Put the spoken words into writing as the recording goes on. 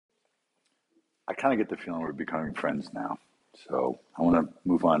I kind of get the feeling we're becoming friends now. So I want to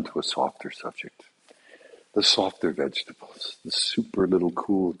move on to a softer subject. The softer vegetables, the super little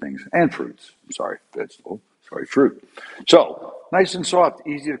cool things, and fruits. I'm sorry, vegetable. Sorry, fruit. So nice and soft,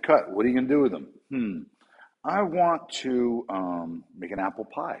 easy to cut. What are you going to do with them? I want to make an apple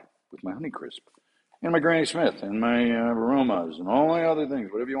pie with my Honeycrisp and my Granny Smith and my aromas and all my other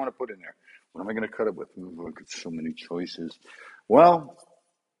things, whatever you want to put in there. What am I going to cut it with? Ooh, look at so many choices. Well,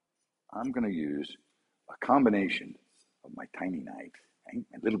 I'm going to use a combination of my tiny knife, right?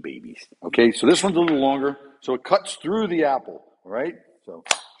 My little babies. Okay, so this one's a little longer, so it cuts through the apple, all right? So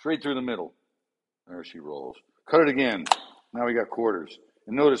straight through the middle. There she rolls. Cut it again. Now we got quarters.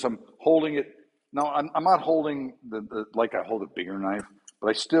 And notice I'm holding it. Now I'm not holding the like I hold a bigger knife, but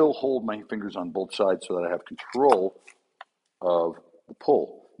I still hold my fingers on both sides so that I have control of the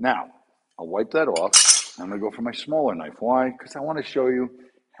pull. Now, I'll wipe that off. I'm going to go for my smaller knife. Why? Because I want to show you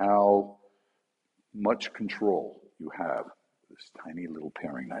how much control you have with this tiny little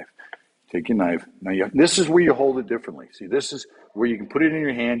paring knife. Take your knife. Now, this is where you hold it differently. See, this is where you can put it in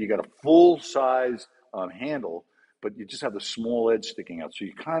your hand. You got a full-size handle, but you just have the small edge sticking out. So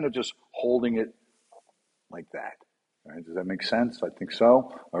you're kind of just holding it like that. All right, does that make sense? I think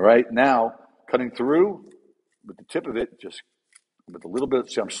so. All right, now cutting through with the tip of it, just with a little bit.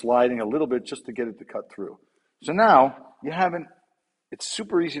 See, I'm sliding a little bit just to get it to cut through. So now you haven't. It's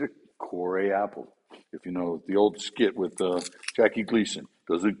super easy to core a apple. If you know the old skit with Jackie Gleason,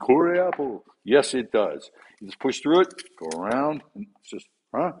 does it core a apple? Yes, it does. You just push through it, go around, and it's just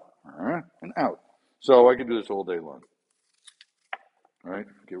and out. So I could do this all day long. All right,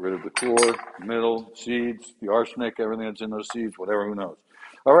 get rid of the core, middle, seeds, the arsenic, everything that's in those seeds, whatever, who knows.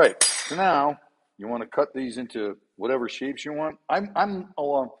 All right, so now you want to cut these into whatever shapes you want. I'm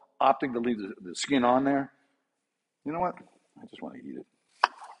opting to leave the skin on there. You know what? I just want to eat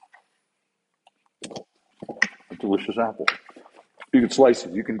it. A delicious apple. You can slice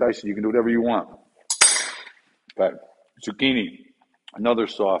it, you can dice it, you can do whatever you want. Okay, zucchini, another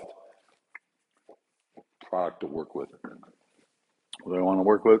soft product to work with. What do I want to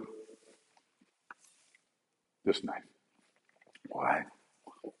work with? This knife. Why?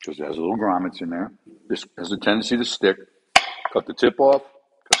 Because it has little grommets in there. This has a tendency to stick. Cut the tip off,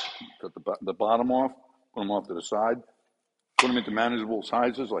 cut the bottom off, put them off to the side, put them into manageable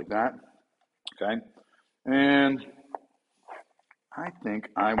sizes like that. Okay, and I think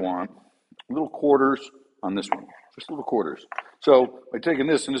I want little quarters on this one, just little quarters. So by taking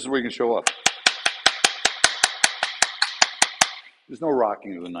this, and this is where you can show up. There's no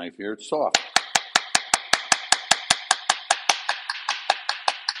rocking of the knife here, it's soft.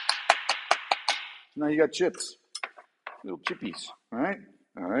 Now you got chips, little chippies, all right?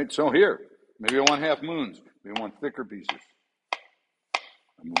 All right, so here, maybe I want half moons, maybe I want thicker pieces.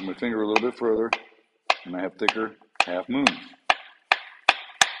 I move my finger a little bit further, and I have thicker half moons.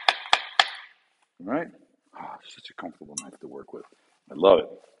 All right? Oh, such a comfortable knife to work with. I love it.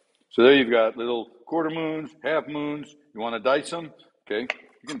 So there you've got little quarter moons, half moons. You want to dice them? Okay,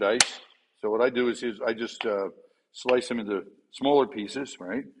 you can dice. So what I do is I just slice them into smaller pieces,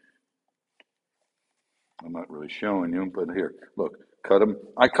 right? I'm not really showing you, but here, look, cut them.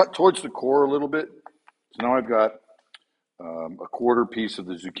 I cut towards the core a little bit. So now I've got a quarter piece of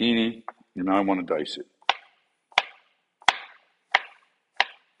the zucchini, and now I want to dice it.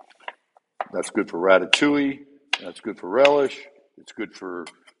 That's good for ratatouille. That's good for relish. It's good for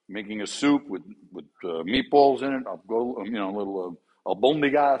making a soup with meatballs in it. I'll go, a little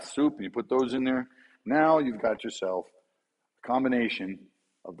albondigas soup, and you put those in there. Now you've got yourself a combination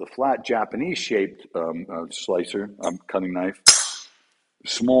of the flat Japanese-shaped slicer, cutting knife,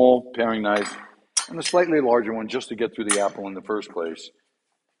 small paring knife, and a slightly larger one just to get through the apple in the first place.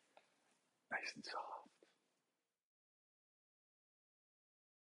 Nice and soft.